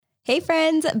Hey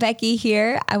friends, Becky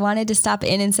here. I wanted to stop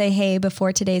in and say hey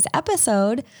before today's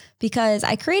episode because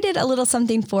I created a little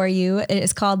something for you. It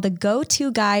is called the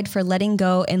Go-To Guide for Letting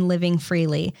Go and Living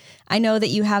Freely. I know that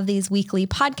you have these weekly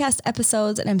podcast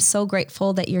episodes and I'm so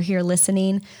grateful that you're here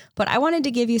listening, but I wanted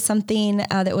to give you something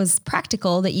that was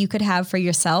practical that you could have for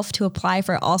yourself to apply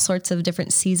for all sorts of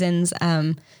different seasons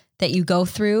that you go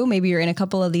through. Maybe you're in a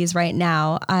couple of these right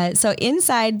now. So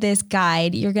inside this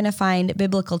guide, you're going to find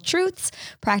biblical truths,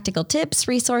 practical tips,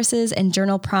 resources, and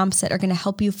journal prompts that are going to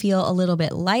help you feel a little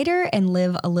bit lighter and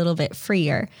live a little bit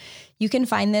freer. You can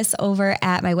find this over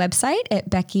at my website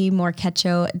at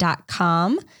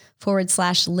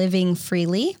beckymorquecho.com/living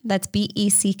freely. That's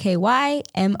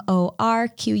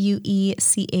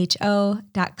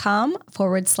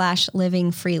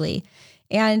BECKYMORQUECHO.com/living freely.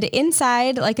 And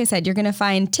inside, like I said, you're going to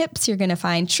find tips, you're going to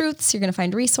find truths, you're going to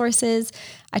find resources.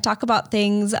 I talk about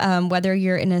things, whether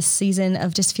you're in a season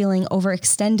of just feeling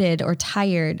overextended or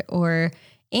tired or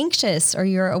anxious, or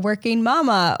you're a working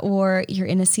mama, or you're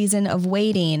in a season of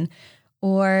waiting,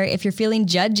 or if you're feeling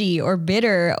judgy or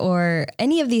bitter or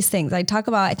any of these things. I talk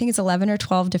about, I think it's 11 or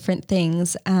 12 different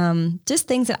things, just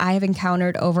things that I have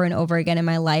encountered over and over again in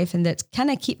my life and that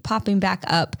kind of keep popping back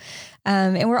up.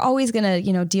 And we're always going to,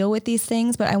 deal with these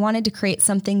things, but I wanted to create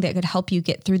something that could help you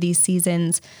get through these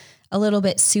seasons a little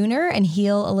bit sooner and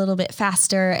heal a little bit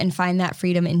faster and find that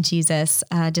freedom in Jesus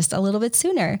just a little bit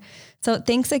sooner. So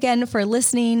thanks again for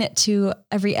listening to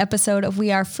every episode of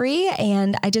We Are Free.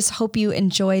 And I just hope you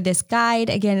enjoy this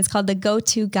guide. Again, it's called the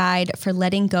Go-To Guide for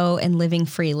Letting Go and Living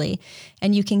Freely.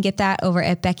 And you can get that over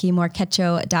at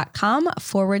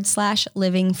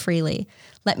beckymorquecho.com/living freely.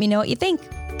 Let me know what you think.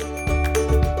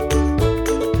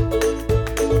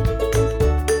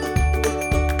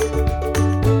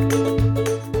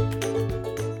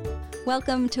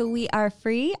 Welcome to We Are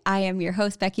Free. I am your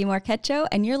host, Becky Morquecho,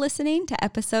 and you're listening to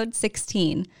episode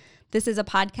 16. This is a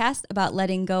podcast about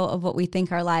letting go of what we think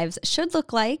our lives should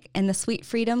look like and the sweet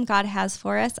freedom God has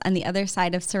for us on the other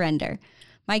side of surrender.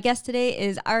 My guest today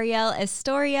is Ariel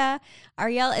Estoria.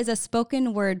 Ariel is a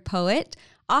spoken word poet,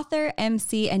 author,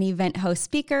 MC, and event host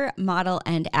speaker, model,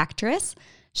 and actress.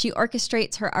 She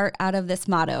orchestrates her art out of this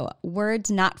motto: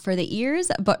 words not for the ears,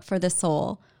 but for the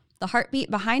soul. The heartbeat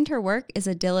behind her work is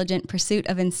a diligent pursuit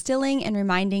of instilling and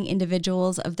reminding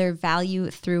individuals of their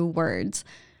value through words.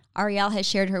 Ariel has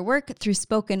shared her work through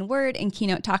spoken word and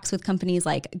keynote talks with companies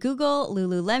like Google,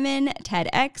 Lululemon,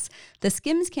 TEDx, the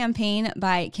Skims campaign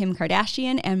by Kim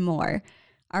Kardashian, and more.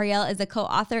 Ariel is a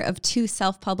co-author of 2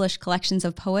 self-published collections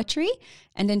of poetry,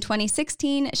 and in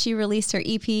 2016, she released her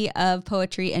EP of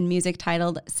poetry and music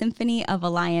titled Symphony of a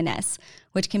Lioness,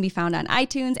 which can be found on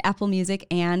iTunes, Apple Music,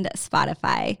 and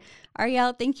Spotify.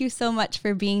 Ariel, thank you so much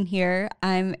for being here.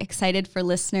 I'm excited for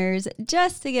listeners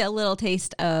just to get a little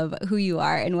taste of who you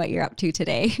are and what you're up to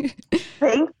today.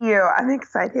 Thank you. I'm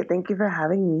excited. Thank you for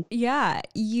having me. Yeah,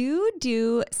 you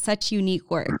do such unique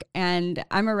work, and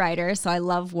I'm a writer, so I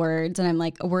love words, and I'm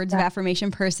like a words of affirmation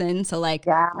person. So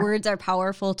words are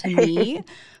powerful to me,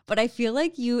 but I feel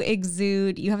like you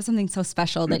have something so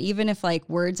special that even if like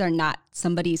words are not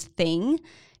somebody's thing,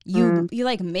 you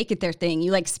like make it their thing.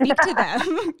 You like speak to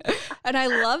them. And I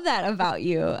love that about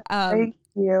you. Thank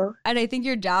you. And I think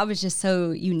your job is just so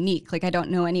unique. Like I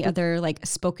don't know any other like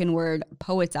spoken word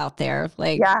poets out there,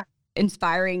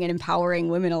 inspiring and empowering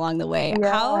women along the way.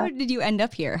 Yeah. How did you end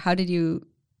up here? How did you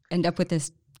end up with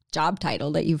this job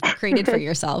title that you've created for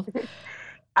yourself?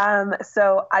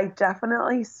 So I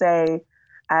definitely say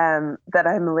that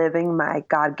I'm living my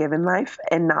God-given life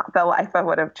and not the life I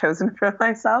would have chosen for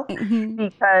myself,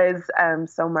 because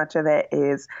so much of it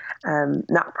is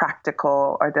not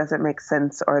practical or doesn't make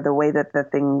sense, or the way that the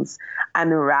things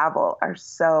unravel are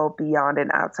so beyond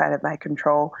and outside of my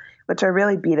control, which are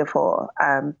really beautiful,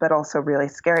 but also really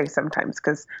scary sometimes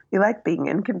because we like being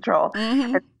in control.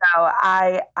 And so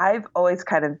I've always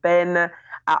kind of been an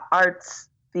arts,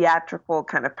 theatrical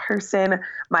kind of person.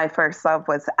 My first love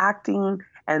was acting,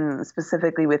 and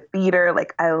specifically with theater.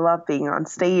 Like I love being on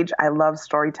stage. I love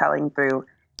storytelling through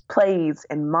plays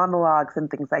and monologues and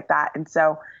things like that. And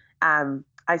so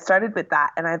I started with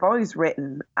that, and I've always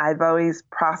written. I've always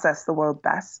processed the world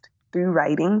best through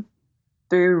writing,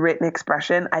 through written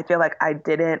expression. I feel like I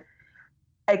didn't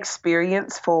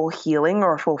experience full healing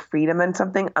or full freedom in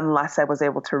something unless I was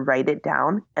able to write it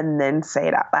down and then say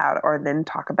it out loud or then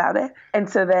talk about it. And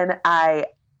so then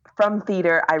from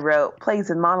theater, I wrote plays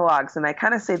and monologues, and I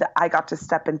kind of say that I got to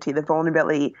step into the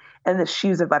vulnerability and the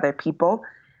shoes of other people.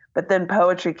 But then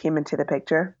poetry came into the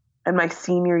picture. And my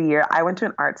senior year, I went to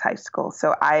an arts high school.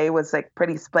 So I was like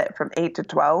pretty split from 8 to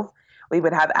 12. We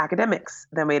would have academics.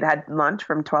 Then we'd had lunch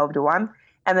from 12 to 1.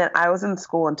 And then I was in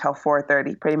school until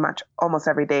 4:30, pretty much almost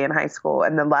every day in high school.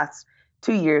 And the last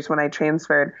 2 years when I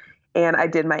transferred, and I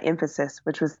did my emphasis,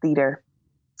 which was theater.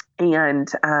 And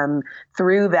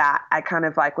through that, I kind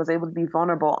of like was able to be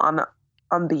vulnerable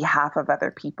on behalf of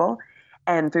other people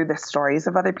and through the stories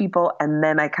of other people. And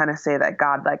then I kind of say that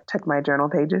God like took my journal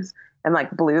pages and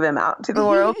like blew them out to the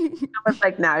world. I was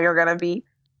like, now you're going to be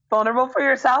vulnerable for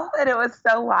yourself. And it was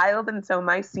so wild. And so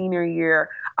my senior year,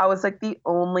 I was like the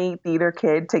only theater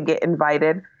kid to get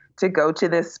invited to go to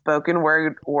this spoken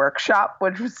word workshop,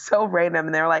 which was so random.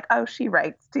 And they were like, oh, she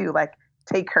writes too, like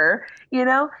take her, you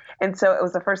know? And so it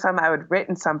was the first time I had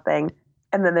written something.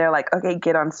 And then they're like, okay,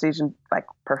 get on stage and like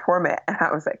perform it. And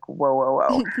I was like, whoa.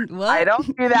 I don't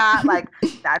do that. Like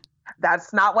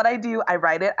that's not what I do. I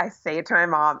write it, I say it to my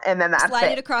mom, and then that's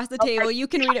Slide it across the table. Like, you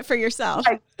can read it for yourself.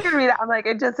 I can read it. I'm like,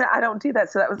 I don't do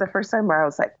that. So that was the first time where I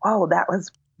was like, whoa, that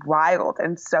was wild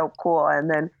and so cool. And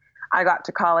then I got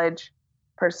to college,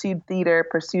 pursued theater,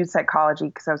 pursued psychology,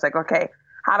 because I was like, okay,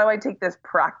 how do I take this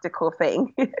practical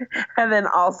thing and then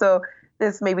also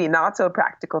this maybe not so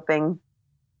practical thing,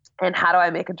 and how do I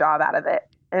make a job out of it?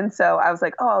 And so I was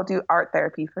like, oh, I'll do art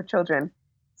therapy for children.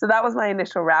 So that was my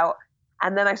initial route.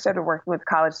 And then I started working with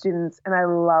college students, and I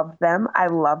love them. I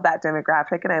love that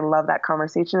demographic, and I love that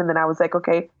conversation. And then I was like,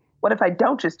 okay, what if I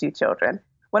don't just do children?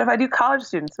 What if I do college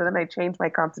students? So then I changed my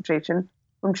concentration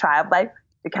from child life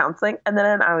to counseling. And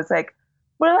then I was like,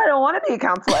 well, I don't want to be a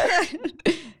counselor.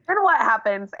 And what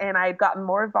happens? And I'd gotten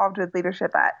more involved with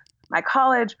leadership at my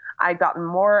college. I'd gotten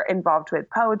more involved with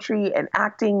poetry and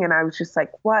acting. And I was just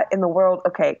like, what in the world?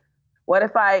 Okay, what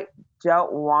if I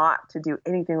don't want to do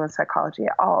anything with psychology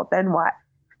at all? Then what?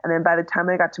 And then by the time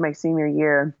I got to my senior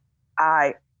year,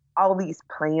 all these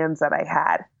plans that I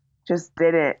had just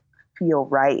didn't feel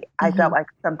right. Mm-hmm. I felt like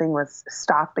something was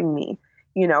stopping me,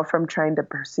 from trying to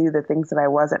pursue the things that I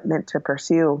wasn't meant to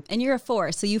pursue. And you're a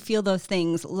 4, so you feel those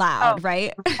things loud,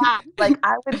 right? Like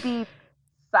I would be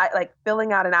like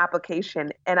filling out an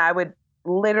application, and I would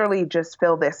literally just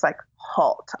feel this like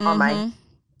halt on my,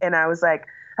 and I was like,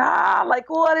 like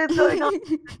what is going on?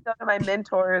 Go to my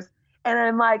mentors, and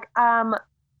I'm like,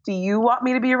 do you want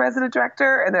me to be a resident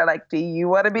director? And they're like, do you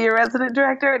want to be a resident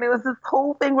director? And it was this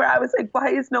whole thing where I was like, why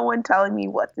is no one telling me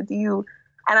what to do?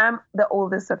 And I'm the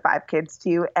oldest of 5 kids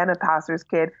too, and a pastor's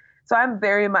kid. So I'm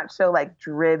very much so like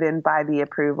driven by the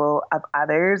approval of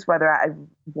others, whether I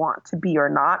want to be or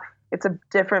not. It's a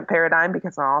different paradigm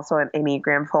because I'm also an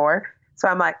Enneagram 4. So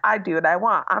I'm like, I do what I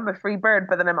want. I'm a free bird.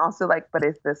 But then I'm also like, but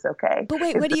is this okay? But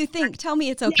wait, what do you think? Tell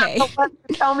me it's okay. Yeah,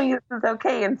 tell me this is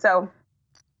okay. And so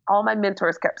all my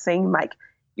mentors kept saying, Mike,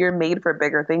 you're made for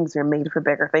bigger things. You're made for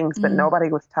bigger things. But nobody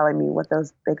was telling me what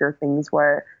those bigger things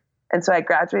were. And so I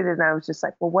graduated, and I was just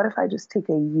like, well, what if I just take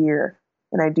a year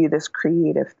and I do this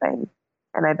creative thing?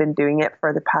 And I've been doing it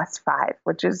for the past 5,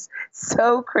 which is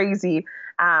so crazy.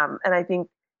 And I think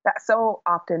that so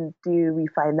often do we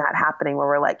find that happening where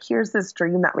we're like, here's this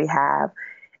dream that we have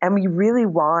and we really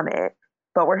want it,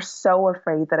 but we're so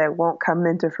afraid that it won't come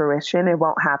into fruition. It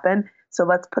won't happen. So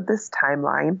let's put this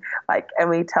timeline, and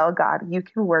we tell God, you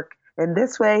can work in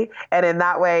this way and in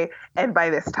that way. And by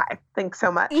this time, thanks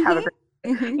so much. Have a great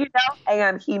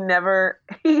and he never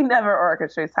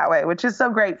orchestrates that way, which is so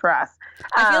great for us.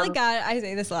 I feel like God, I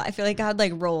say this a lot, I feel like God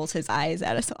rolls his eyes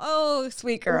at us. Oh,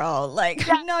 sweet girl.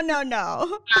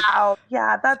 No. Wow.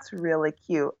 Yeah, that's really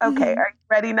cute. Okay. Are you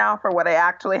ready now for what I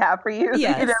actually have for you?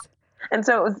 Yes. And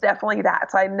so it was definitely that.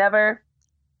 So I never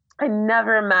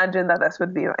imagined that this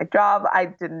would be my job. I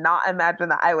did not imagine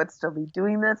that I would still be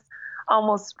doing this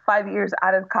almost 5 years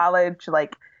out of college.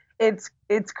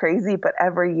 It's crazy, but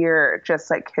every year, just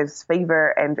like his favor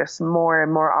and just more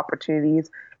and more opportunities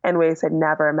and ways I'd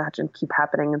never imagined keep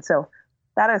happening. And so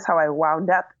that is how I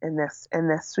wound up in this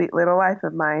sweet little life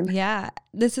of mine. Yeah.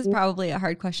 This is probably a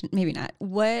hard question. Maybe not.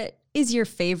 What is your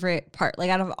favorite part? Like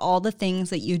out of all the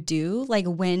things that you do, like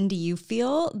when do you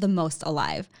feel the most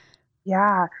alive?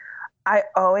 Yeah. I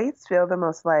always feel the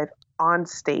most alive on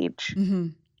stage.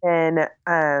 And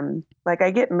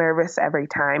I get nervous every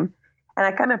time. And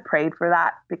I kind of prayed for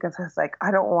that because I was like,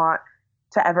 I don't want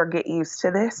to ever get used to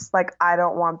this. Like, I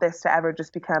don't want this to ever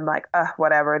just become like,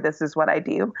 whatever, this is what I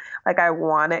do. Like, I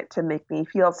want it to make me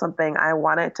feel something. I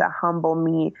want it to humble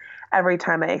me every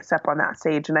time I step on that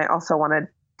stage. And I also wanted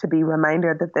to be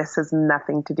reminded that this has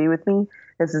nothing to do with me.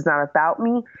 This is not about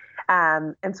me.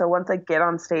 And so once I get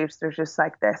on stage, there's just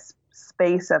like this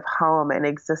space of home and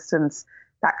existence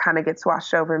that kind of gets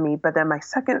washed over me. But then my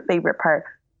second favorite part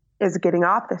is getting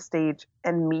off the stage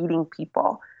and meeting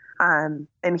people and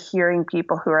hearing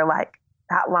people who are like,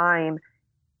 that line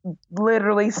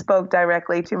literally spoke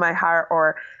directly to my heart,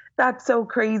 or that's so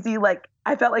crazy. Like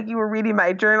I felt like you were reading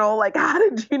my journal. Like, how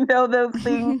did you know those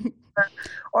things?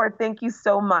 Or thank you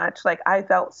so much. Like, I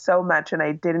felt so much and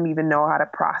I didn't even know how to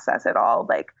process it all.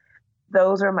 Like,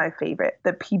 those are my favorite.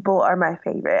 The people are my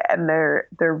favorite. And they're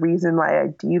the reason why I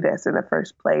do this in the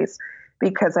first place,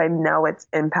 because I know it's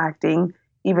impacting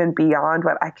even beyond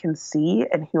what I can see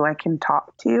and who I can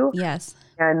talk to. Yes.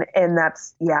 And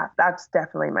that's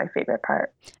definitely my favorite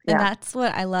part. And that's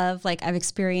what I love. Like, I've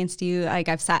experienced you, like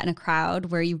I've sat in a crowd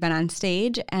where you've been on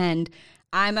stage, and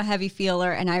I'm a heavy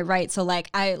feeler and I write. So like,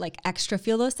 I like extra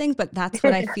feel those things, but that's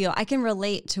what I feel. I can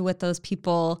relate to what those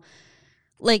people,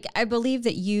 like, I believe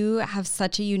that you have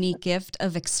such a unique gift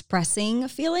of expressing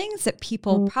feelings that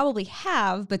people probably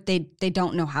have, but they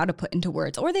don't know how to put into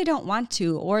words, or they don't want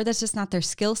to, or that's just not their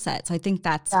skill set. So I think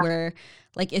that's where,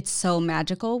 like, it's so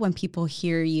magical when people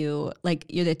hear you, like,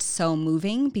 it's so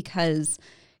moving because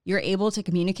you're able to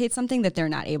communicate something that they're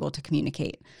not able to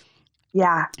communicate.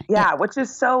 Yeah. Which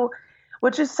is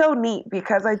so neat,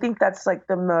 because I think that's like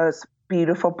the most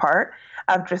beautiful part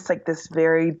of just like this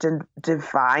very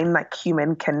divine, like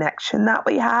human connection that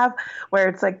we have, where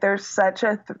it's like there's such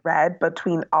a thread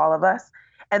between all of us,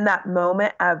 and that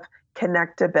moment of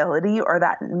connectability or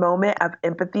that moment of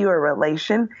empathy or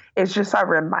relation is just a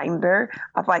reminder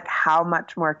of like how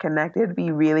much more connected we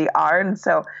really are. And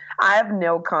so I have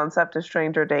no concept of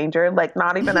stranger danger, like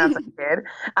not even as a kid.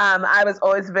 I was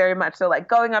always very much so like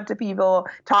going up to people,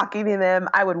 talking to them.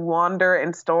 I would wander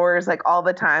in stores like all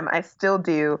the time. I still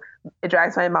do. It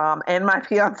drives my mom and my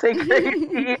fiance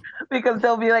crazy because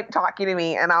they'll be like talking to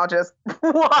me and I'll just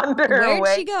wander away.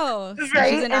 Where'd she go?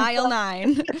 Right? She's in aisle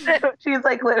 9. She's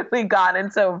like literally gone.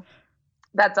 And so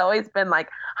that's always been like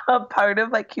a part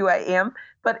of like who I am.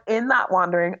 But in that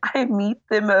wandering, I meet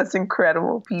the most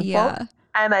incredible people,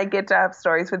 and I get to have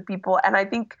stories with people. And I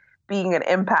think being an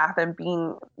empath and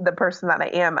being the person that I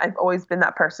am, I've always been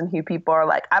that person who people are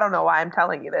like, I don't know why I'm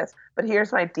telling you this, but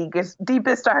here's my deepest,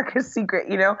 darkest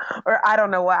secret, or I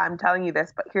don't know why I'm telling you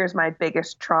this, but here's my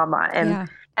biggest trauma. And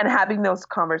having those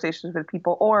conversations with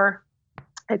people, or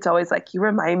it's always like, you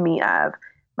remind me of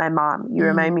my mom, you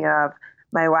remind me of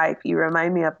my wife, you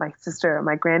remind me of my sister,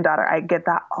 my granddaughter. I get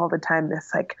that all the time,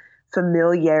 this like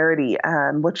familiarity,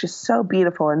 which is so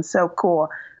beautiful and so cool.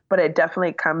 But it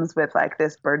definitely comes with like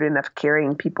this burden of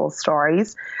carrying people's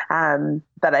stories that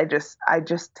I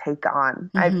just take on.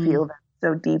 I feel that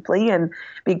so deeply, and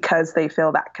because they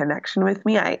feel that connection with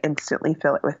me, I instantly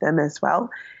feel it with them as well.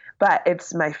 But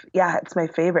it's my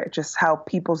favorite, just how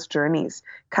people's journeys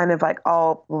kind of like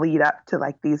all lead up to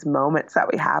like these moments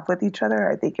that we have with each other.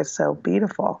 I think is so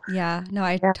beautiful. Yeah, no,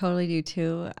 I totally do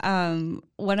too.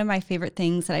 One of my favorite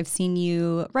things that I've seen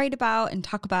you write about and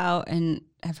talk about, and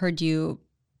I've heard you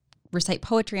recite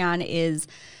poetry on, is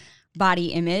body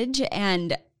image.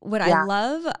 And what I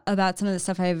love about some of the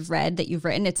stuff I've read that you've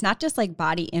written, it's not just like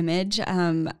body image.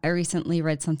 I recently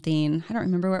read something, I don't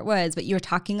remember where it was, but you were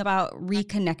talking about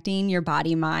reconnecting your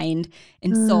body, mind,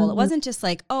 and soul. It wasn't just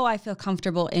like, oh, I feel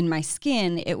comfortable in my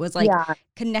skin. It was like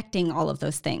connecting all of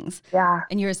those things. Yeah.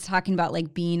 And you were talking about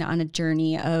like being on a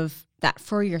journey of that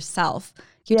for yourself.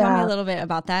 Can you tell me a little bit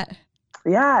about that?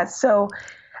 Yeah. So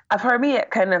for me,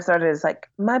 it kind of started as like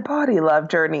my body love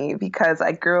journey, because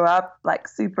I grew up like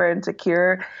super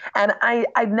insecure, and I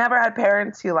never had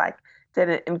parents who like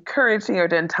didn't encourage me or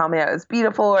didn't tell me I was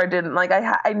beautiful, or didn't like,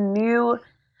 I knew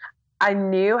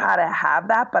how to have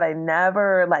that, but I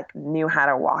never like knew how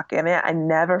to walk in it. I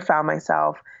never found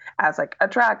myself as like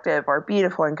attractive or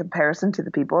beautiful in comparison to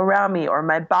the people around me, or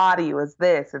my body was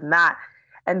this and that.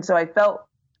 And so I felt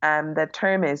the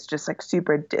term is just like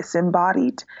super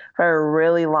disembodied for a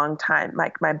really long time.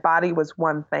 Like my body was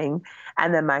one thing,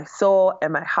 and then my soul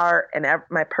and my heart and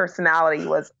my personality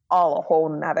was all a whole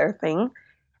nother thing.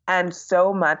 And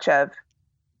so much of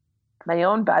my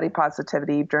own body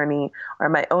positivity journey, or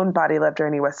my own body love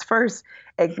journey, was first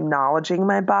acknowledging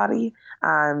my body.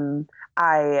 I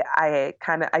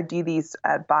do these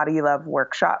body love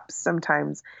workshops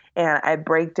sometimes, and I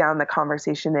break down the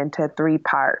conversation into 3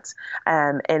 parts.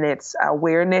 And it's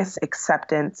awareness,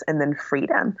 acceptance, and then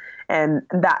freedom. And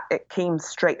that it came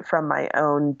straight from my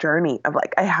own journey of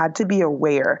like, I had to be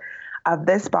aware of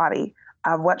this body,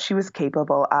 of what she was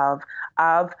capable of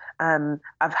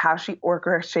how she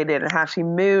orchestrated and how she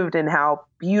moved and how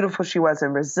beautiful she was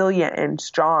and resilient and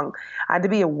strong. I had to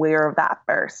be aware of that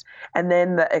first. And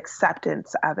then the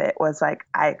acceptance of it was like,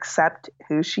 I accept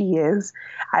who she is.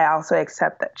 I also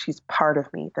accept that she's part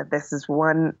of me, that this is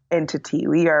one entity.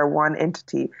 We are one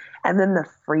entity. And then the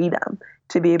freedom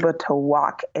to be able to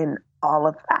walk in all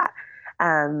of that.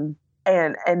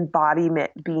 And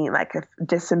embodiment being like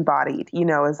disembodied,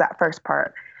 is that first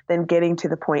part. then getting to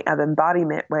the point of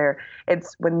embodiment, where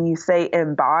it's, when you say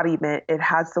embodiment, it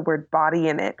has the word body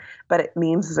in it, but it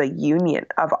means a union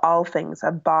of all things,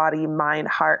 of body, mind,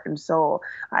 heart, and soul.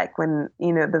 Like when,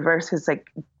 the verse is like,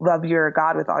 love your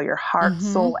God with all your heart,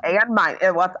 soul, and mind.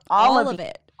 It was all of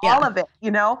it. Yeah. All of it,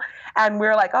 and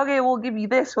we're like, okay, we'll give you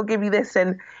this.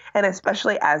 And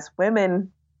especially as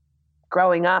women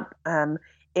growing up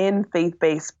in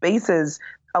faith-based spaces,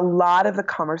 a lot of the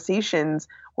conversations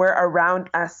were around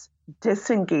us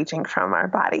disengaging from our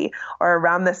body, or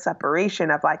around the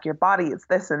separation of like, your body is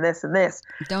this and this and this.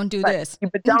 Don't do this.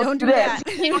 But don't do this.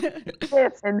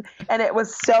 This. And it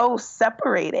was so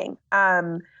separating,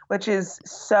 which is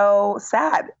so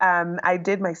sad. I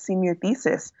did my senior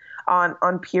thesis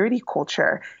on purity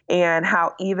culture, and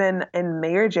how even in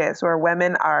marriages where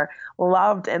women are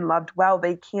loved and loved well,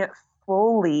 they can't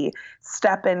fully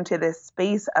step into this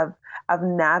space of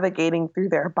navigating through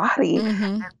their body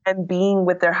and being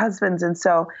with their husbands. And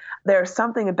so there's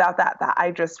something about that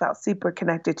I just felt super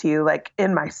connected to, like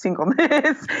in my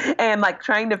singleness and like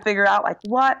trying to figure out like,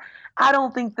 what, I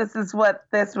don't think this is what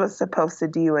this was supposed to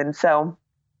do. And so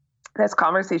this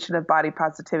conversation of body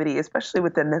positivity, especially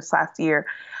within this last year,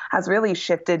 has really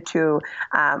shifted to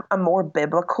a more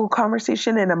biblical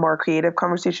conversation and a more creative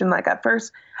conversation. Like at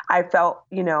first I felt,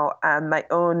 my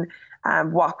own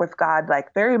walk with God,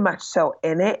 like very much so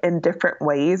in it in different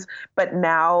ways. But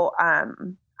now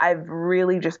I've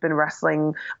really just been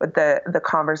wrestling with the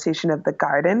conversation of the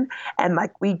garden, and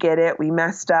like, we get it. We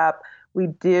messed up. We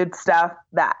did stuff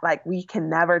that like we can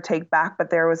never take back. But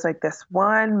there was like this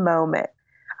one moment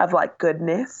of like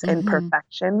goodness and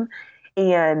perfection,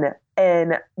 and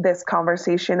this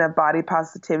conversation of body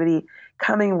positivity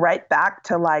coming right back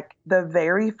to like the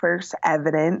very first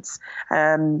evidence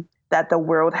that the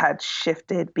world had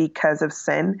shifted because of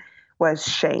sin was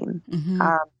shame,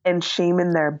 and shame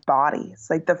in their bodies.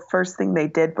 Like the first thing they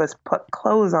did was put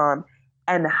clothes on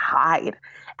and hide.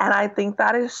 And I think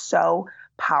that is so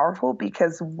powerful,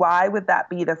 because why would that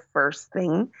be the first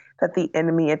thing that the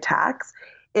enemy attacks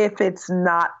if it's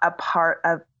not a part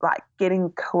of like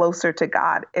getting closer to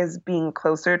God, is being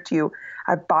closer to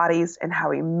our bodies and how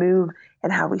we move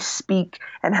and how we speak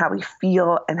and how we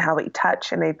feel and how we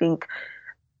touch. And I think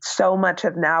so much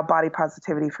of now body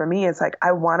positivity for me is like,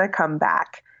 I want to come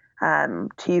back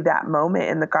to that moment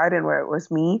in the garden where it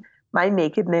was me, my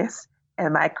nakedness,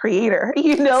 and my creator,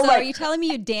 So like, are you telling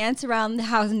me you dance around the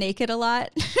house naked a lot?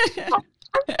 I'm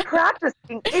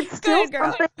practicing. It's still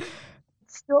something.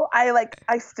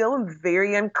 I still am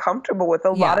very uncomfortable with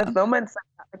a lot of moments.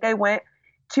 Like I went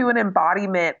to an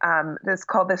embodiment that's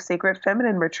called the Sacred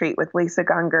Feminine Retreat with Lisa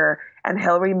Gungor and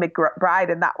Hillary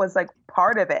McBride, and that was like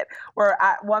part of it, where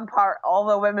at one part all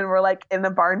the women were like in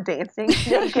the barn dancing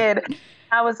naked.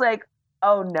 I was like,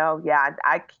 oh no, yeah,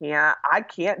 I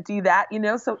can't do that,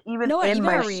 So even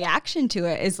my reaction to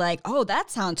it is like, oh, that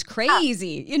sounds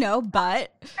crazy,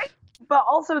 but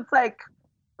also it's like,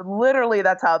 literally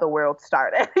that's how the world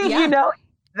started,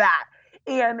 that.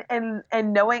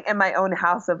 And knowing in my own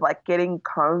house of like getting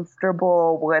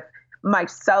comfortable with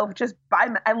myself, just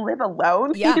I live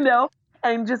alone,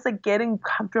 and just like getting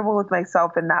comfortable with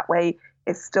myself in that way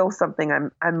is still something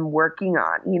I'm working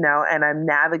on, and I'm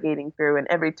navigating through. And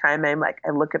every time I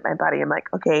look at my body, I'm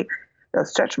like, okay, those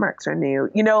stretch marks are new,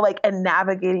 and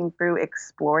navigating through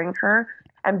exploring her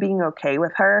and being okay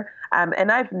with her.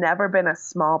 And I've never been a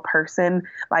small person.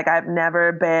 Like I've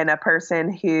never been a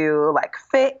person who like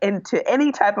fit into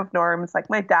any type of norms. Like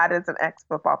my dad is an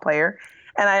ex-football player,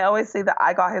 and I always say that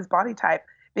I got his body type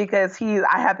because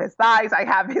I have his thighs, I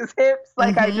have his hips.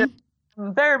 Like I just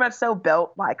very much so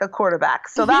built like a quarterback.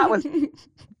 So that was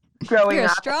growing You're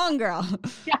up. A strong girl.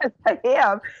 Yes, I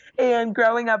am. And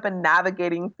growing up and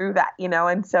navigating through that,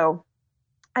 and so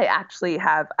I actually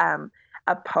have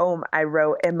a poem I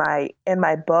wrote in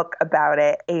my book about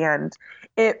it. And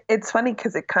it's funny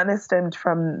because it kind of stemmed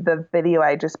from the video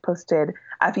I just posted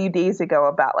a few days ago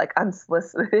about like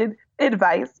unsolicited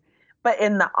advice, but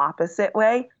in the opposite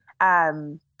way.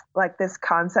 Like this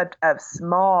concept of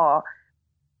small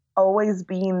always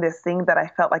being this thing that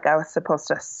I felt like I was supposed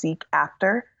to seek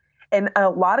after in a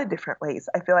lot of different ways.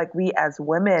 I feel like we as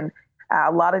women,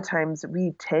 a lot of times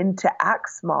we tend to act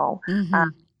small,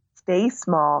 stay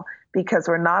small, because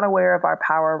we're not aware of our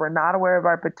power. We're not aware of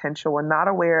our potential. We're not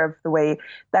aware of the way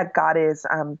that God is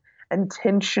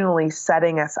intentionally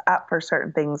setting us up for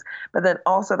certain things. But then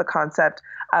also the concept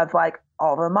of like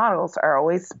all the models are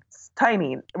always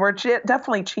tiny. We're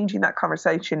definitely changing that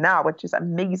conversation now, which is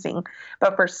amazing.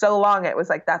 But for so long, it was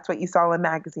like, that's what you saw in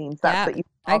magazines. That's what you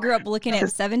I grew up looking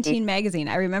at 17 magazine.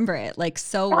 I remember it like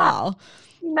so well.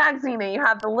 Magazine, and you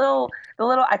have the little,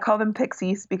 I call them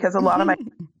pixies because a lot of my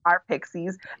are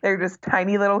pixies. They're just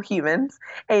tiny little humans.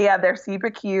 And yeah, they're super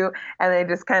cute and they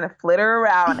just kind of flitter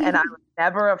around. And I'm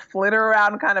never a flitter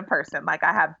around kind of person. Like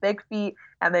I have big feet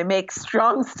and they make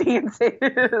strong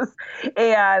stances.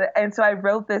 And so I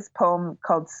wrote this poem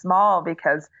called Small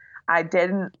because I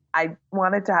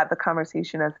wanted to have the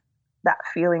conversation of that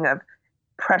feeling of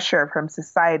pressure from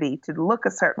society to look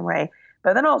a certain way,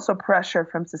 but then also pressure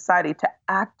from society to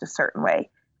act a certain way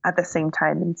at the same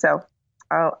time. And so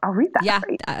I'll read that. Yeah,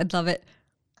 I'd love it.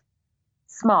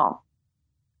 Small.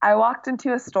 I walked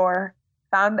into a store,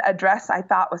 found a dress I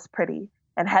thought was pretty,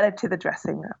 and headed to the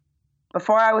dressing room.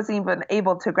 Before I was even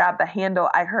able to grab the handle,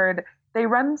 I heard, "They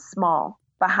run small."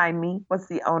 Behind me was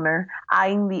the owner,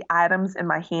 eyeing the items in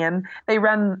my hand. "They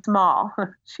run small,"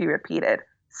 she repeated,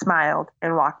 smiled,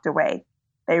 and walked away.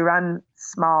 "They run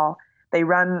small. They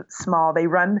run small. They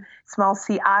run small."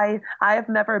 See, I have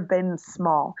never been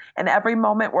small. And every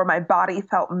moment where my body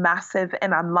felt massive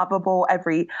and unlovable,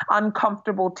 every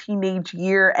uncomfortable teenage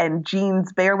year and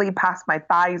jeans barely past my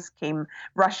thighs came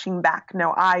rushing back.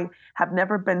 No, I have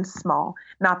never been small.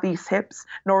 Not these hips,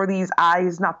 nor these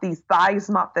eyes, not these thighs,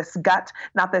 not this gut,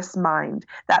 not this mind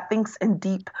that thinks in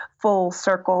deep, full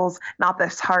circles, not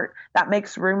this heart that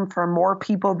makes room for more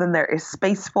people than there is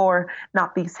space for,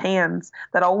 not these hands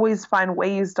that always find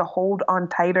ways to hold on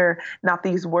tighter, not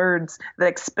these words that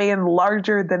expand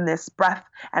larger than this breath.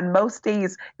 And most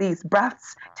days, these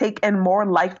breaths take in more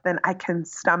life than I can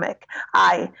stomach.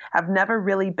 I have never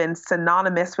really been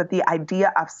synonymous with the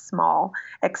idea of small,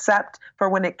 except for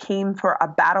when it came for a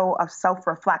battle of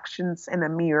self-reflections in a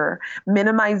mirror,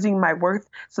 minimizing my worth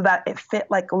so that it fit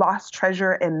like lost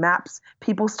treasure in maps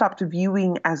people stopped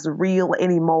viewing as real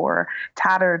anymore.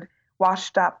 Tattered,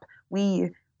 washed up,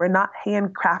 we were not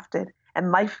handcrafted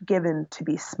and life given to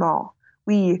be small.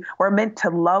 We were meant to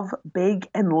love big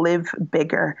and live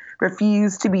bigger,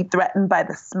 refuse to be threatened by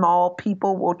the small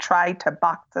people will try to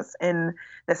box us in,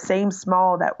 the same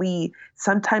small that we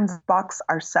sometimes box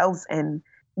ourselves in.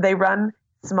 They run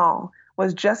small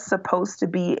was just supposed to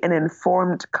be an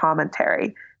informed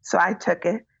commentary. So I took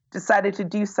it, decided to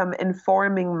do some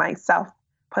informing myself,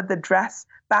 put the dress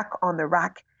back on the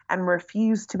rack, and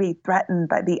refused to be threatened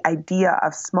by the idea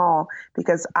of small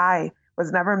because I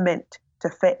was never meant to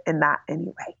fit in that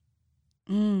anyway.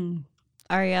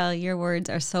 Ariel, your words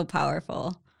are so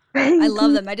powerful. I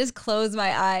love them. I just close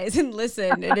my eyes and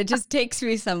listen, and it just takes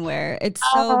me somewhere. It's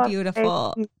so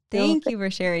beautiful. Thank you for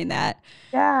sharing that.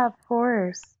 Yeah, of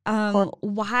course.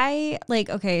 Why, like,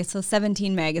 okay, so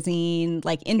 17 magazine,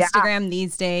 like Instagram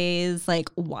these days, like,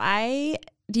 why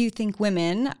do you think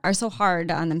women are so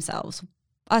hard on themselves?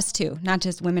 Us too, not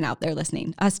just women out there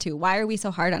listening, us too. Why are we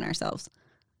so hard on ourselves?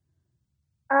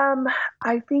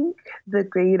 I think the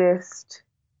greatest,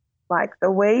 like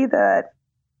the way that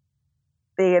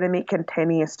the enemy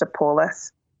continues to pull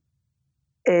us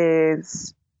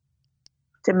is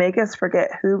to make us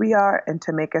forget who we are and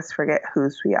to make us forget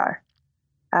whose we are.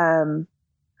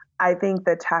 I think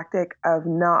the tactic of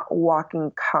not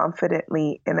walking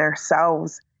confidently in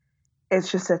ourselves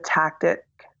is just a tactic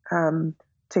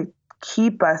to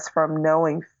keep us from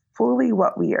knowing fully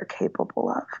what we are capable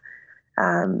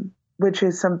of, which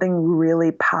is something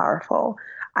really powerful.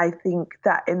 I think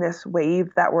that in this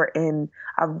wave that we're in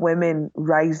of women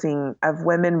rising, of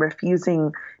women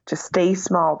refusing to stay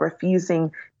small,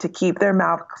 refusing to keep their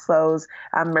mouth closed,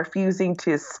 refusing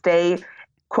to stay,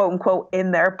 quote unquote,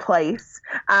 in their place,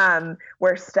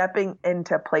 we're stepping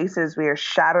into places, we are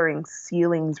shattering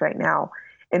ceilings right now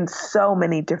in so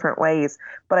many different ways.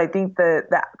 But I think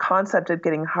that concept of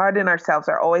getting hard on ourselves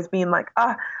are always being like,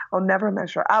 I'll never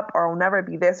measure up, or I'll never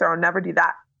be this, or I'll never do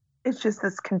that. It's just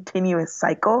this continuous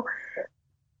cycle.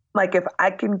 Like if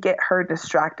I can get her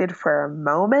distracted for a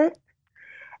moment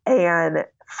and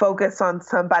focus on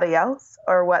somebody else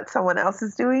or what someone else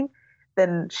is doing,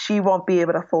 then she won't be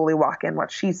able to fully walk in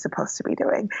what she's supposed to be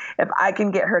doing. If I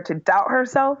can get her to doubt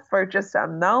herself for just a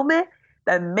moment,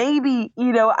 then maybe,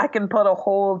 I can put a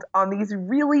hold on these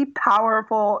really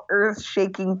powerful,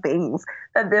 earth-shaking things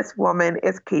that this woman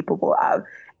is capable of.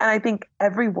 And I think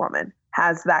every woman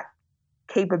has that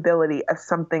capability of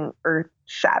something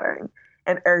earth-shattering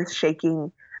and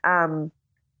earth-shaking.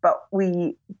 But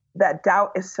that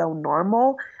doubt is so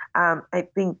normal. I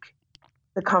think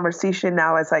the conversation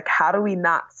now is like, how do we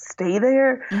not stay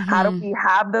there? Mm-hmm. How do we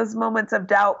have those moments of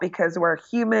doubt? Because we're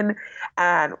human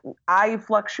and I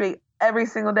fluctuate every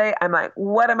single day. I'm like,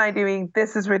 what am I doing?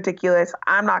 This is ridiculous.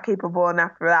 I'm not capable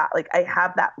enough for that. Like I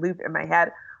have that loop in my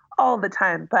head all the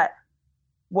time. But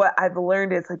what I've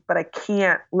learned is like, but I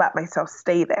can't let myself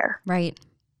stay there. Right.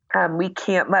 We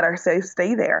can't let ourselves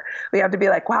stay there. We have to be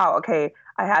like, wow, okay,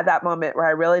 I had that moment where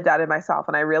I really doubted myself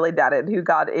and I really doubted who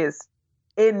God is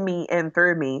in me and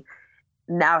through me.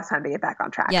 Now it's time to get back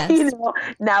on track. Yes. You know,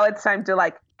 now it's time to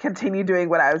like continue doing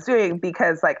what I was doing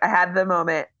because like I had the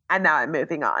moment and now I'm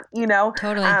moving on, you know?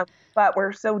 Totally. But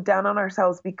we're so down on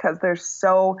ourselves because there's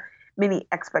so many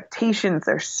expectations.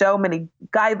 There's so many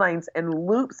guidelines and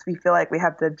loops we feel like we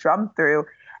have to jump through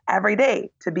every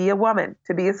day to be a woman,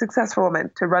 to be a successful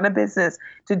woman, to run a business,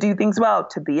 to do things well,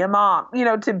 to be a mom, you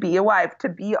know, to be a wife, to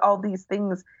be all these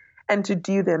things and to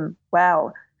do them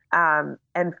well.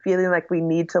 And feeling like we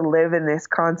need to live in this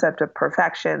concept of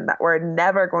perfection that we're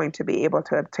never going to be able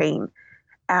to obtain.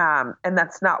 And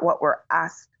that's not what we're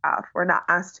asked of. We're not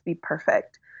asked to be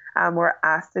perfect. We're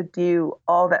asked to do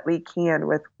all that we can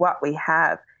with what we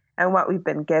have and what we've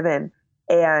been given.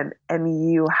 And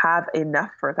you have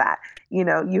enough for that. You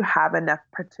know, you have enough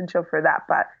potential for that.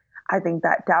 But I think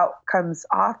that doubt comes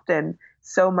often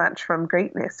so much from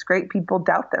greatness. Great people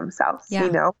doubt themselves,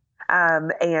 you know,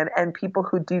 and people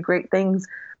who do great things,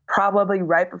 probably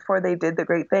right before they did the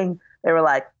great thing, they were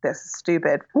like, this is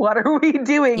stupid. What are we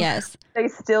doing? Yes. They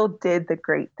still did the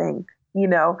great thing, you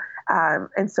know?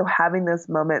 And so having those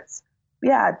moments,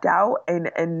 doubt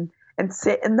and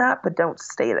sit in that, but don't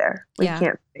stay there. We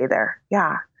can't stay there.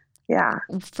 Yeah. Yeah.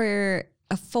 For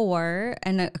a 4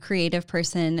 and a creative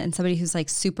person and somebody who's like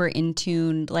super in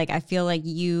tune, like I feel like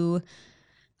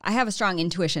I have a strong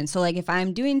intuition. So like if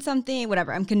I'm doing something,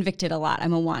 whatever, I'm convicted a lot.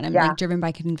 I'm a 1. I'm like driven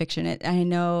by conviction. I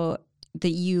know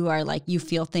that you are like, you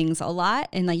feel things a lot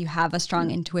and like you have a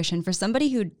strong intuition. For somebody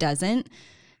who doesn't,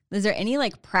 is there any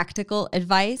like practical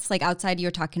advice, like outside you're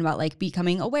talking about like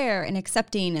becoming aware and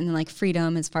accepting and then like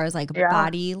freedom as far as like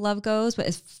body love goes,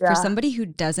 but for somebody who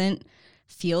doesn't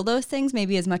feel those things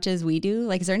maybe as much as we do,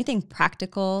 like is there anything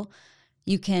practical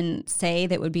you can say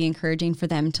that would be encouraging for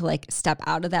them to like step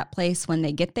out of that place when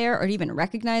they get there or even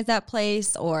recognize that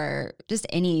place, or just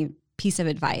any piece of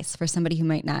advice for somebody who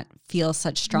might not feel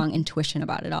such strong intuition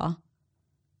about it all?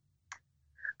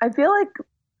 I feel like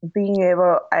being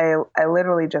able, I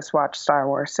literally just watched Star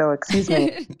Wars, so excuse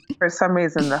me, for some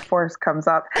reason the Force comes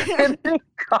up in the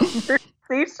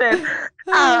conversation.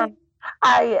 I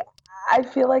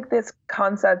feel like this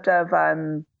concept of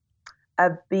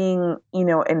being, you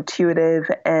know, intuitive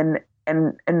and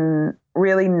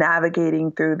really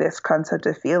navigating through this concept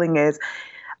of feeling is,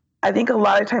 I think a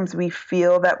lot of times we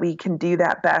feel that we can do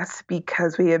that best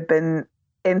because we have been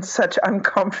in such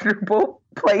uncomfortable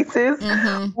places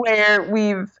where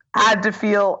we've had to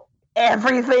feel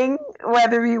everything,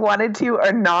 whether we wanted to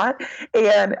or not.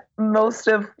 And most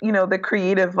of, you know, the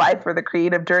creative life or the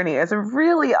creative journey is a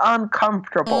really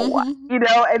uncomfortable one, you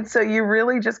know? And so you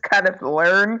really just kind of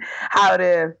learn how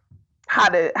to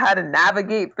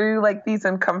navigate through like these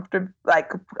uncomfortable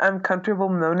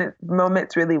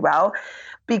moments really well.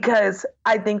 Because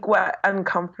I think what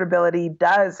uncomfortability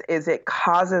does is it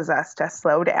causes us to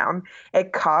slow down.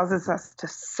 It causes us to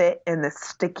sit in the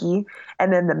sticky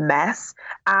and in the mess,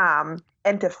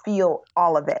 and to feel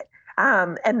all of it.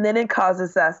 And then it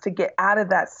causes us to get out of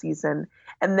that season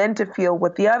and then to feel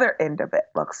what the other end of it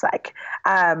looks like.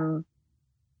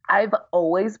 I've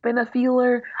always been a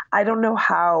feeler. I don't know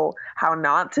how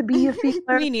not to be a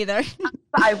feeler. Me neither.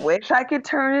 I wish I could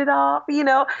turn it off, you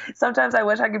know. Sometimes I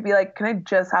wish I could be like, can I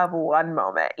just have one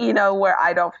moment, you know, where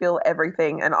I don't feel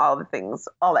everything and all the things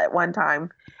all at one time.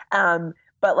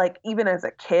 But like even as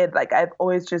a kid, like I've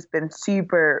always just been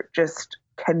super just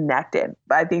connected.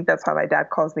 I think that's why my dad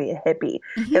calls me a hippie,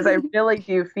 because I really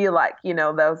do feel like, you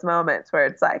know, those moments where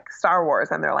it's like Star Wars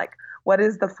and they're like, what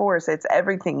is the Force? It's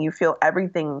everything. You feel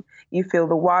everything. You feel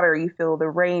the water. You feel the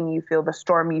rain. You feel the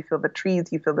storm. You feel the trees.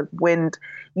 You feel the wind.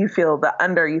 You feel the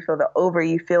under. You feel the over.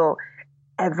 You feel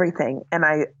everything. And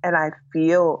I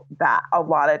feel that a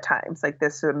lot of times, like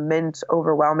this immense,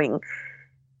 overwhelming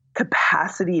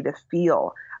capacity to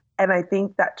feel. And I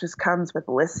think that just comes with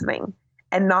listening,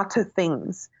 and not to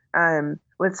things.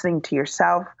 Listening to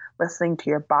yourself, listening to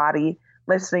your body,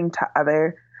 listening to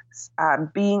others,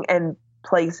 being in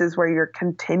places where you're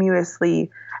continuously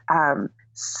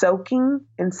soaking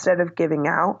instead of giving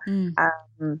out.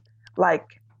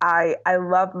 Like I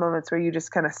love moments where you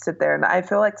just kind of sit there, and I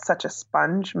feel like such a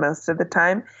sponge most of the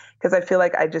time, because I feel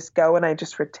like I just go and I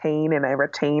just retain and I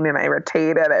retain and I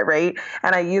retain and I rate.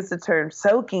 And I use the term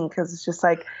soaking because it's just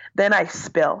like, then I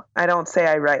spill. I don't say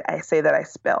I write, I say that I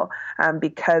spill,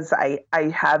 because I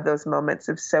have those moments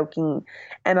of soaking.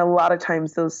 And a lot of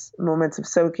times those moments of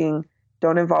soaking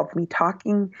don't involve me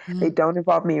talking. They don't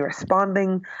involve me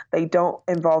responding. They don't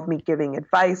involve me giving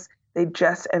advice. they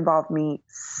just involve me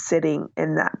sitting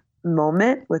in that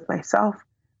moment with myself,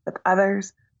 with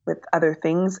others, with other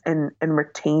things, and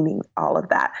retaining all of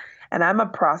that. And I'm a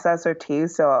processor too,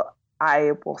 so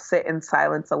I will sit in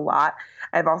silence a lot.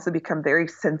 I've also become very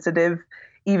sensitive,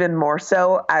 even more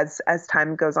so as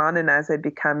time goes on and as I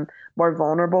become more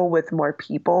vulnerable with more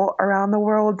people around the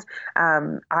world.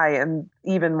 I am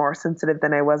even more sensitive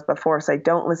than I was before. So I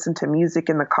don't listen to music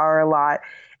in the car a lot.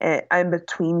 And I'm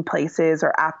between places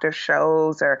or after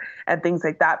shows and things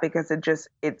like that because it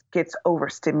gets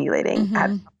overstimulating at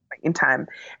some point in time.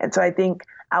 And so I think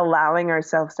allowing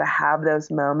ourselves to have those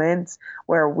moments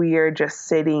where we are just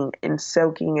sitting and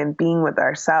soaking and being with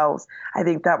ourselves, I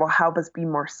think that will help us be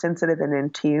more sensitive and in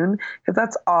tune, because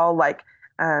that's all like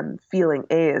feeling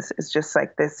is just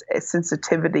like this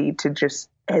sensitivity to just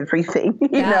everything,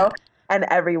 you know, and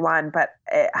everyone. But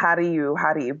how do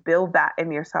you build that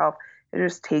in yourself? It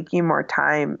just take you more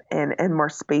time and more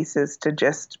spaces to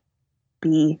just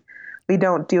be. We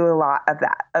don't do a lot of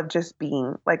that, of just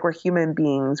being. Like, we're human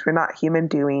beings. We're not human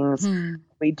doings.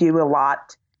 We do a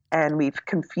lot, and we've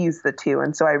confused the two.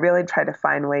 And so I really try to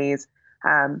find ways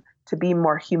to be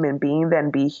more human being than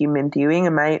be human doing.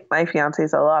 And my fiance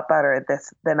is a lot better at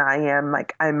this than I am.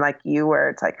 Like, I'm like you, where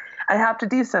it's like, I have to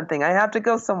do something. I have to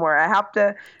go somewhere. I have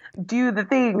to do the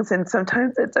things. And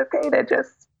sometimes it's okay to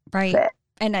just sit.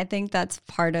 And I think that's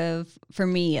part of, for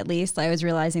me at least, I was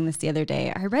realizing this the other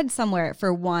day. I read somewhere,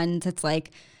 for ones, it's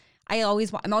like, I'm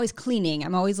always cleaning.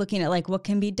 I'm always looking at like what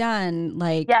can be done.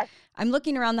 Like, I'm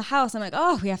looking around the house. I'm like,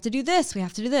 oh, we have to do this. We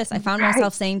have to do this. I found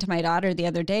myself saying to my daughter the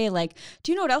other day, like,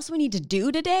 do you know what else we need to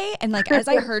do today? And like, as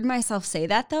I heard myself say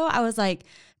that though, I was like,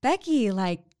 Becky,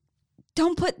 like,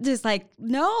 don't put this, like,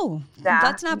 no,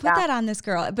 let's not put that on this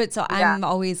girl. But so I'm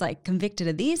always like convicted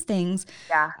of these things.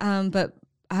 But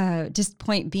just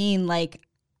point being, like,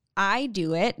 I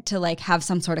do it to like have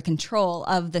some sort of control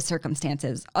of the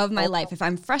circumstances of my life. If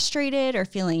I'm frustrated or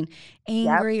feeling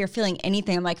angry or feeling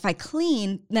anything, I'm like, if I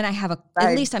clean, then I have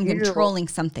at least I'm controlling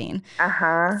something.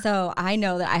 So I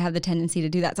know that I have the tendency to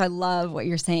do that. So I love what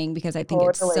you're saying, because I think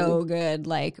it's so good.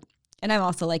 Like, and I'm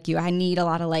also like you, I need a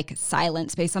lot of like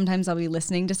silent space. Sometimes I'll be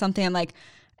listening to something, I'm like,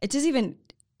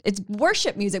 it's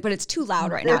worship music, but it's too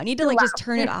loud right now. I need to like just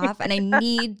turn it off, and I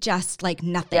need just like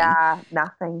nothing.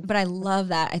 Nothing. But I love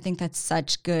that. I think that's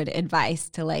such good advice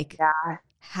to like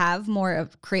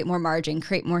create more margin,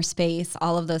 create more space,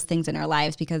 all of those things in our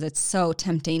lives, because it's so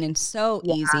tempting and so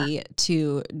easy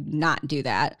to not do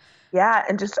that. Yeah.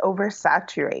 And just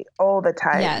oversaturate all the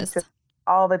time. Yes. Just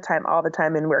all the time.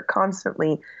 And we're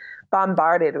constantly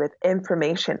bombarded with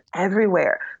information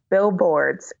everywhere,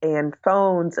 billboards and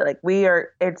phones. Like,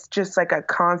 it's just like a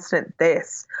constant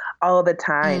this all the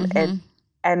time.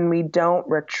 And we don't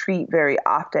retreat very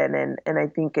often. And I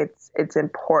think it's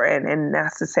important and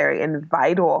necessary and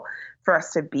vital for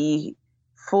us to be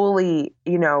fully,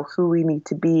 you know, who we need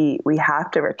to be. We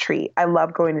have to retreat. I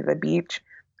love going to the beach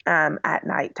at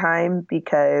nighttime,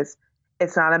 because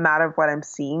it's not a matter of what I'm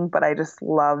seeing, but I just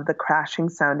love the crashing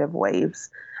sound of waves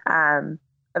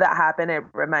that happen. It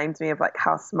reminds me of like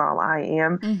how small I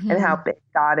am and how big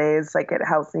God is. Like, it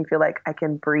helps me feel like I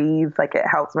can breathe. Like, it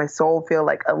helps my soul feel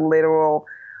like a literal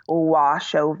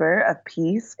wash over of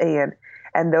peace. And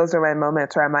those are my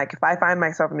moments where I'm like, if I find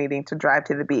myself needing to drive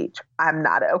to the beach, I'm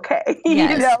not okay,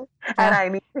 you know, and I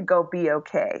need to go be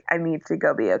okay.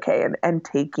 And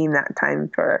taking that time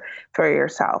for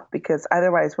yourself, because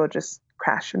otherwise we'll just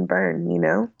crash and burn, you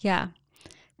know? Yeah.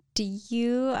 Do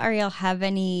you, Ariel, have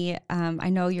any, I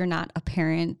know you're not a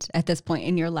parent at this point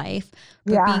in your life,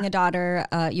 but being a daughter,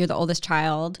 you're the oldest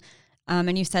child.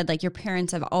 And you said like your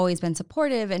parents have always been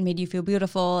supportive and made you feel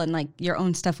beautiful, and like your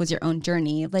own stuff was your own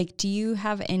journey. Like, do you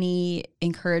have any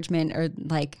encouragement, or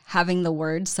like having the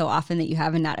words so often that you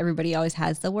have, and not everybody always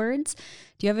has the words?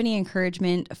 Do you have any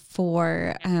encouragement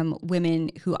for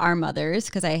women who are mothers?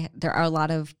 Because there are a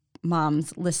lot of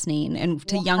moms listening, and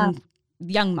to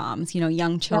young moms, you know,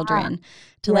 young children,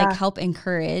 to like help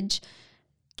encourage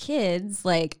kids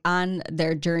like on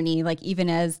their journey, like even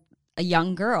as a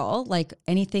young girl, like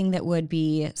anything that would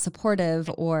be supportive,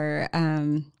 or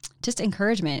just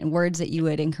encouragement and words that you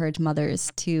would encourage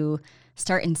mothers to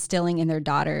start instilling in their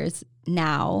daughters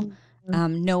now,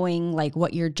 knowing like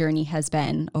what your journey has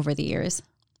been over the years.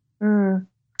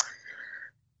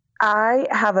 I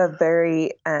have a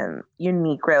very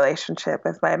unique relationship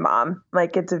with my mom.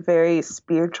 Like, it's a very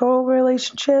spiritual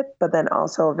relationship, but then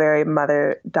also a very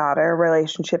mother-daughter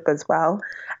relationship as well.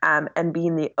 And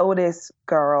being the oldest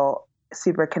girl,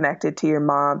 super connected to your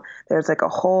mom, there's like a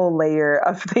whole layer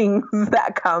of things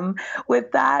that come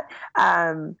with that.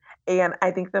 And I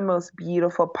think the most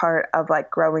beautiful part of like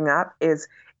growing up is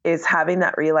is having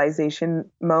that realization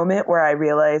moment where I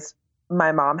realized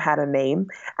my mom had a name.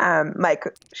 Like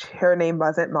her name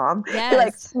wasn't Mom. Yes.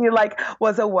 Like she like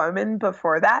was a woman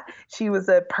before that. She was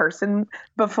a person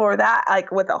before that,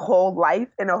 like with a whole life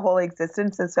and a whole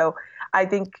existence. And so I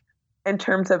think in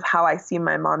terms of how I see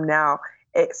my mom now,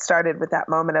 it started with that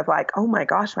moment of like, oh my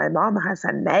gosh, my mom has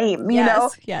a name, you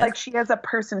know, like she has a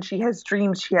person, she has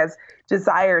dreams, she has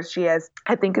desires,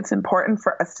 I think it's important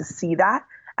for us to see that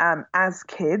as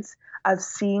kids, of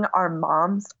seeing our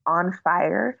moms on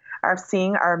fire, of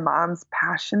seeing our moms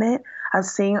passionate, of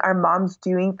seeing our moms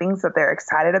doing things that they're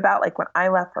excited about. Like when I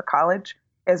left for college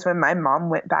is when my mom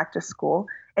went back to school.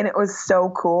 And it was so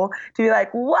cool to be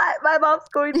like, what? My mom's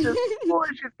going to school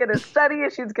and she's going to study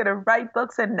and she's going to write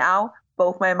books. And now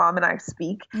both my mom and I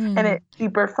speak. And it's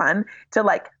super fun to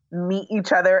like meet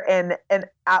each in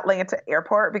Atlanta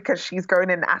airport because she's going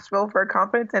to Nashville for a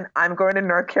conference and I'm going to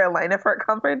North Carolina for a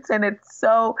conference. And it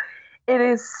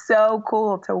is so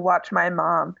cool to watch my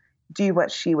mom do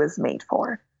what she was made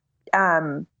for.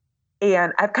 And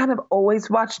I've kind of always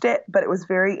watched it, but it was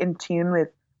very in tune with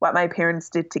what my parents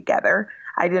did together.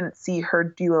 I didn't see her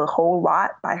do a whole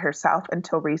lot by herself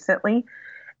until recently.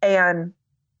 And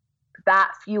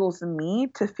that fuels me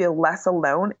to feel less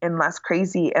alone and less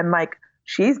crazy. And like,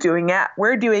 she's doing it.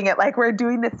 We're doing it. Like we're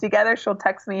doing this together. She'll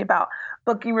text me about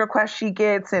booking requests she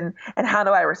gets and how do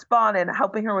I respond and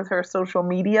helping her with her social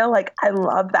media. Like I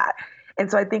love that.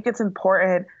 And so I think it's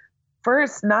important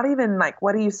first, not even like,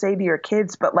 what do you say to your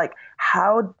kids, but like,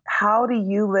 how do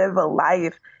you live a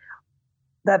life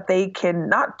that they can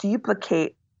not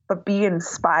duplicate, but be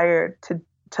inspired to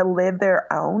live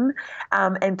their own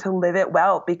and to live it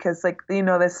well. Because like, you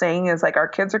know, the saying is like, our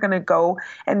kids are going to go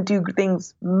and do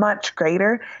things much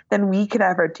greater than we could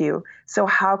ever do. So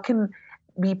how can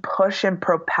we push and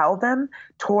propel them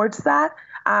towards that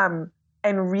and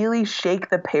really shake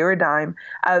the paradigm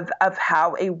of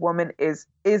how a woman is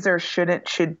or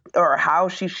should, or how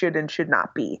she should and should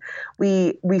not be.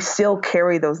 We still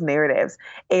carry those narratives.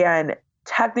 And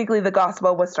technically the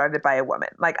gospel was started by a woman.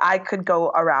 Like I could go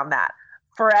around that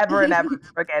forever and ever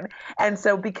again. And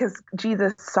so because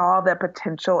Jesus saw the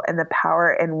potential and the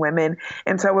power in women.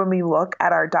 And so when we look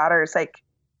at our daughters, like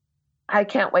I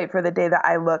can't wait for the day that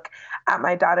I look at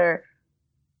my daughter.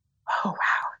 Oh, wow.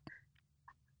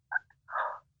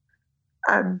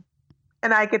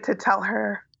 And I get to tell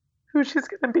her who she's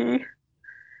going to be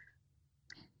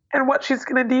and what she's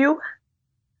going to do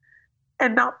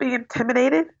and not be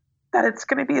intimidated that it's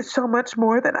going to be so much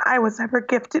more than I was ever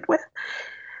gifted with.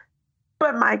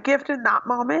 But my gift in that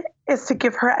moment is to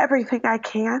give her everything I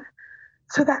can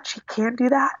so that she can do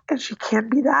that and she can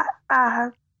be that.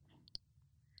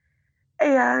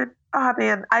 And oh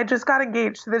man, I just got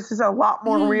engaged. So this is a lot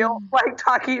more real, like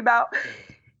talking about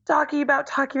talking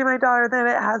to my daughter than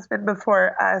it has been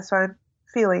before. So I'm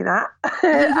feeling that.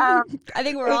 I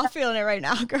think we're all feeling it right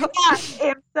now, girl. Yeah.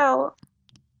 And so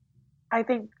I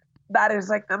think that is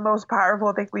like the most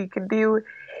powerful thing we can do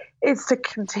is to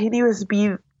continuously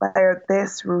be like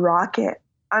this rocket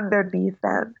underneath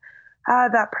them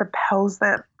that propels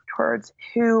them towards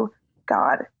who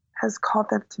God has called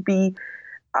them to be.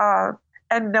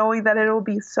 And knowing that it'll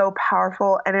be so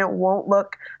powerful and it won't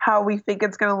look how we think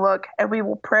it's going to look. And we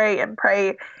will pray and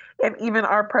pray. And even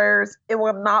our prayers, it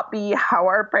will not be how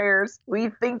our prayers we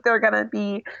think they're going to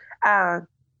be.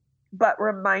 But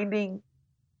reminding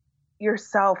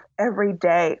yourself every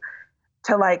day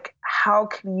to like, how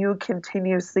can you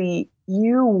continuously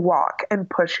walk and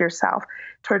push yourself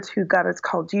towards who God has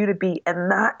called you to be.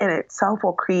 And that in itself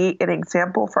will create an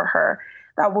example for her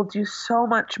that will do so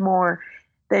much more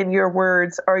than your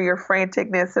words or your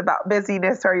franticness about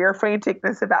busyness or your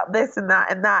franticness about this and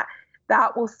that and that.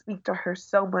 That will speak to her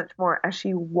so much more as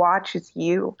she watches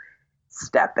you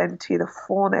step into the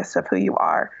fullness of who you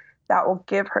are. That will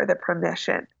give her the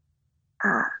permission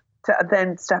to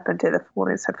then step into the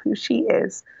fullness of who she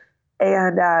is.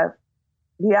 And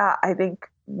yeah, I think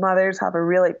mothers have a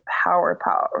really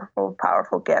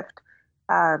powerful gift.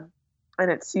 And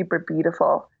it's super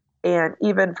beautiful. And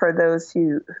even for those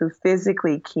who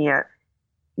physically can't,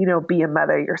 be a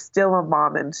mother, you're still a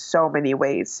mom in so many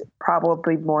ways,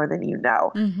 probably more than you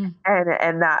know. Mm-hmm.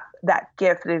 And that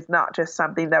gift is not just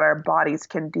something that our bodies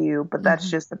can do, but that's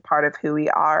just a part of who we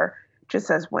are, just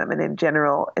as women in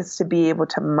general, is to be able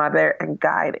to mother and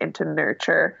guide and to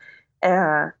nurture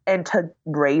and to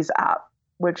raise up,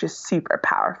 which is super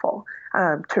powerful,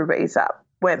 to raise up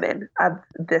women of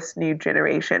this new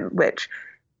generation, which,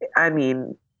 I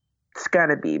mean, it's going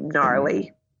to be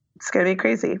gnarly. It's going to be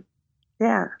crazy.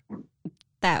 Yeah.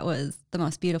 That was the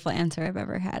most beautiful answer I've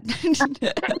ever had.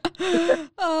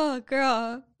 Oh,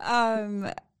 girl.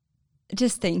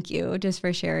 just thank you just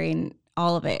for sharing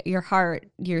all of it, your heart,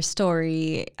 your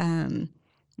story,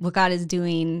 what God is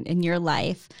doing in your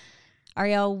life.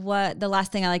 Ariel, what the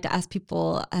last thing I like to ask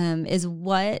people is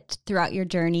what throughout your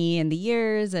journey and the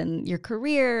years and your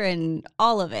career and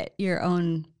all of it, your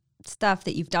own stuff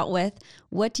that you've dealt with,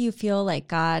 what do you feel like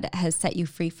God has set you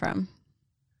free from?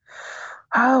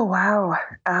 Oh, wow.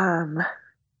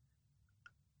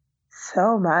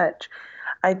 So much.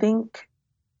 I think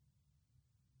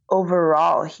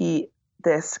overall,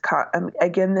 this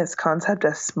concept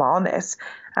of smallness,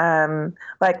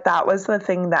 like that was the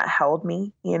thing that held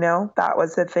me, that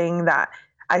was the thing that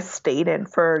I stayed in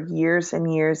for years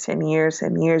and years and years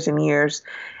and years and years.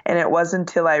 And it wasn't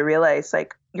until I realized,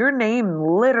 like, your name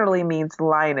literally means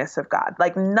lioness of God.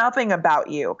 Like, nothing about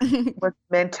you was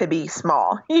meant to be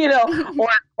small, or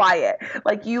quiet.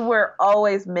 Like, you were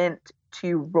always meant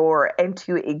to roar and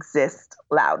to exist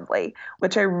loudly,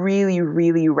 which I really,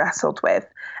 really wrestled with.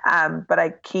 But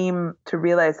I came to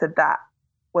realize that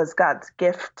was God's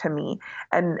gift to me,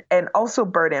 and also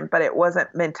burden, but it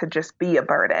wasn't meant to just be a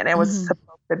burden. It was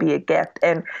supposed to be a gift.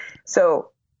 And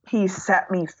so he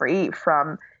set me free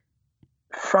from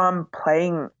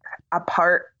playing a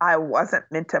part I wasn't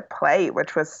meant to play,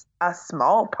 which was a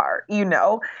small part,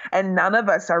 and none of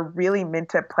us are really meant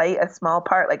to play a small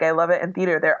part. Like, I love it in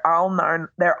theater. There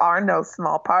are no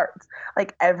small parts.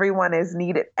 Like, everyone is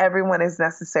needed. Everyone is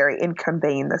necessary in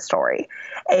conveying the story.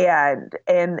 And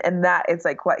that is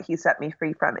like what he set me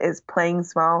free from, is playing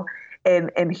small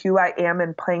and who I am,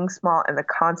 and playing small and the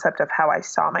concept of how I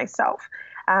saw myself.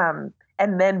 And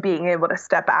then being able to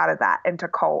step out of that and to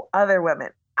call other women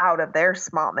out of their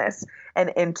smallness and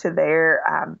into their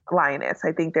lioness.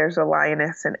 I think there's a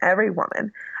lioness in every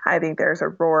woman. I think there's a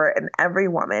roar in every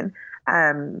woman.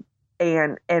 And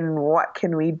what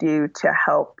can we do to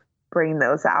help bring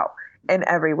those out in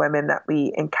every woman that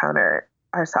we encounter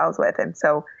ourselves with? And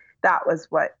so that was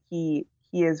what he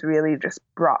has really just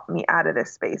brought me out of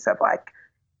this space of like,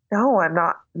 no, I'm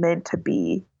not meant to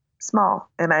be small,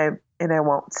 and I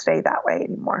won't stay that way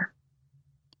anymore.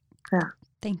 Yeah.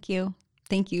 Thank you.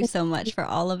 Thank you so much for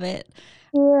all of it.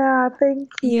 Yeah, thank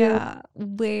you. Yeah.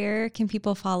 Where can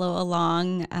people follow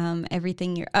along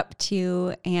everything you're up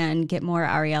to and get more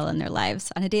Ariel in their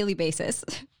lives on a daily basis?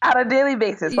 On a daily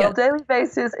basis. Yeah. Well, daily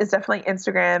basis is definitely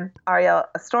Instagram, Ariel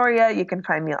Astoria. You can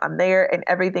find me on there, and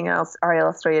everything else,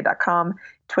 arielastoria.com.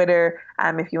 Twitter,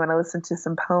 if you want to listen to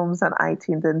some poems on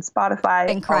iTunes and Spotify.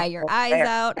 And cry your eyes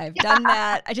out. I've done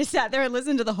that. I just sat there and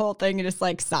listened to the whole thing and just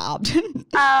like sobbed.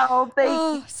 Oh, thank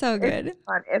you. So good. It's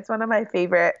fun. It's one of my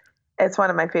favorite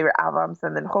albums.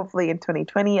 And then hopefully in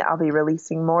 2020, I'll be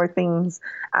releasing more things.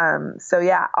 So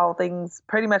yeah, all things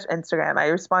pretty much Instagram. I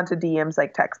respond to DMs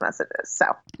like text messages. So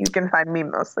you can find me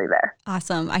mostly there.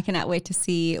 Awesome. I cannot wait to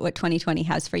see what 2020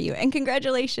 has for you. And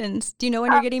congratulations. Do you know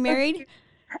when you're getting married?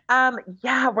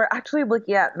 Yeah, we're actually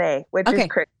looking at May, which is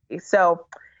crazy. So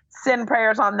send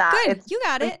prayers on that. Good. You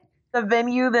got it. The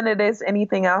venue than it is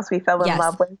anything else we fell in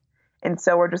love with. And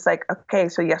so we're just like, okay,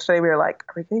 so yesterday we were like,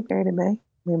 are we getting married in May?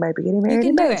 We might be getting married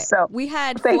in May. So we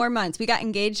had 4 months. We got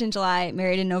engaged in July,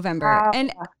 married in November.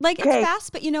 And like, it's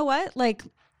fast, but you know what? Like,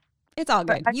 it's all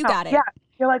good. You got it. Yeah.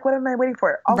 You're like, what am I waiting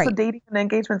for? Also, dating and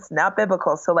engagement's not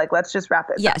biblical. So like, let's just wrap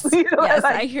it. Yes. Yes, like,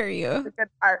 I hear you. That's a good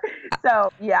part.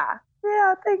 So yeah.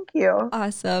 Yeah, thank you.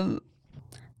 Awesome.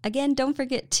 Again, don't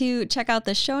forget to check out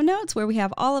the show notes where we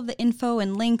have all of the info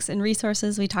and links and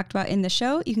resources we talked about in the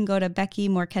show. You can go to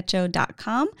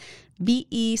BeckyMorquecho.com,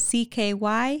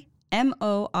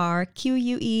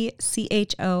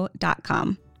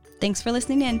 BeckyMorquecho.com. Thanks for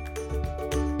listening in.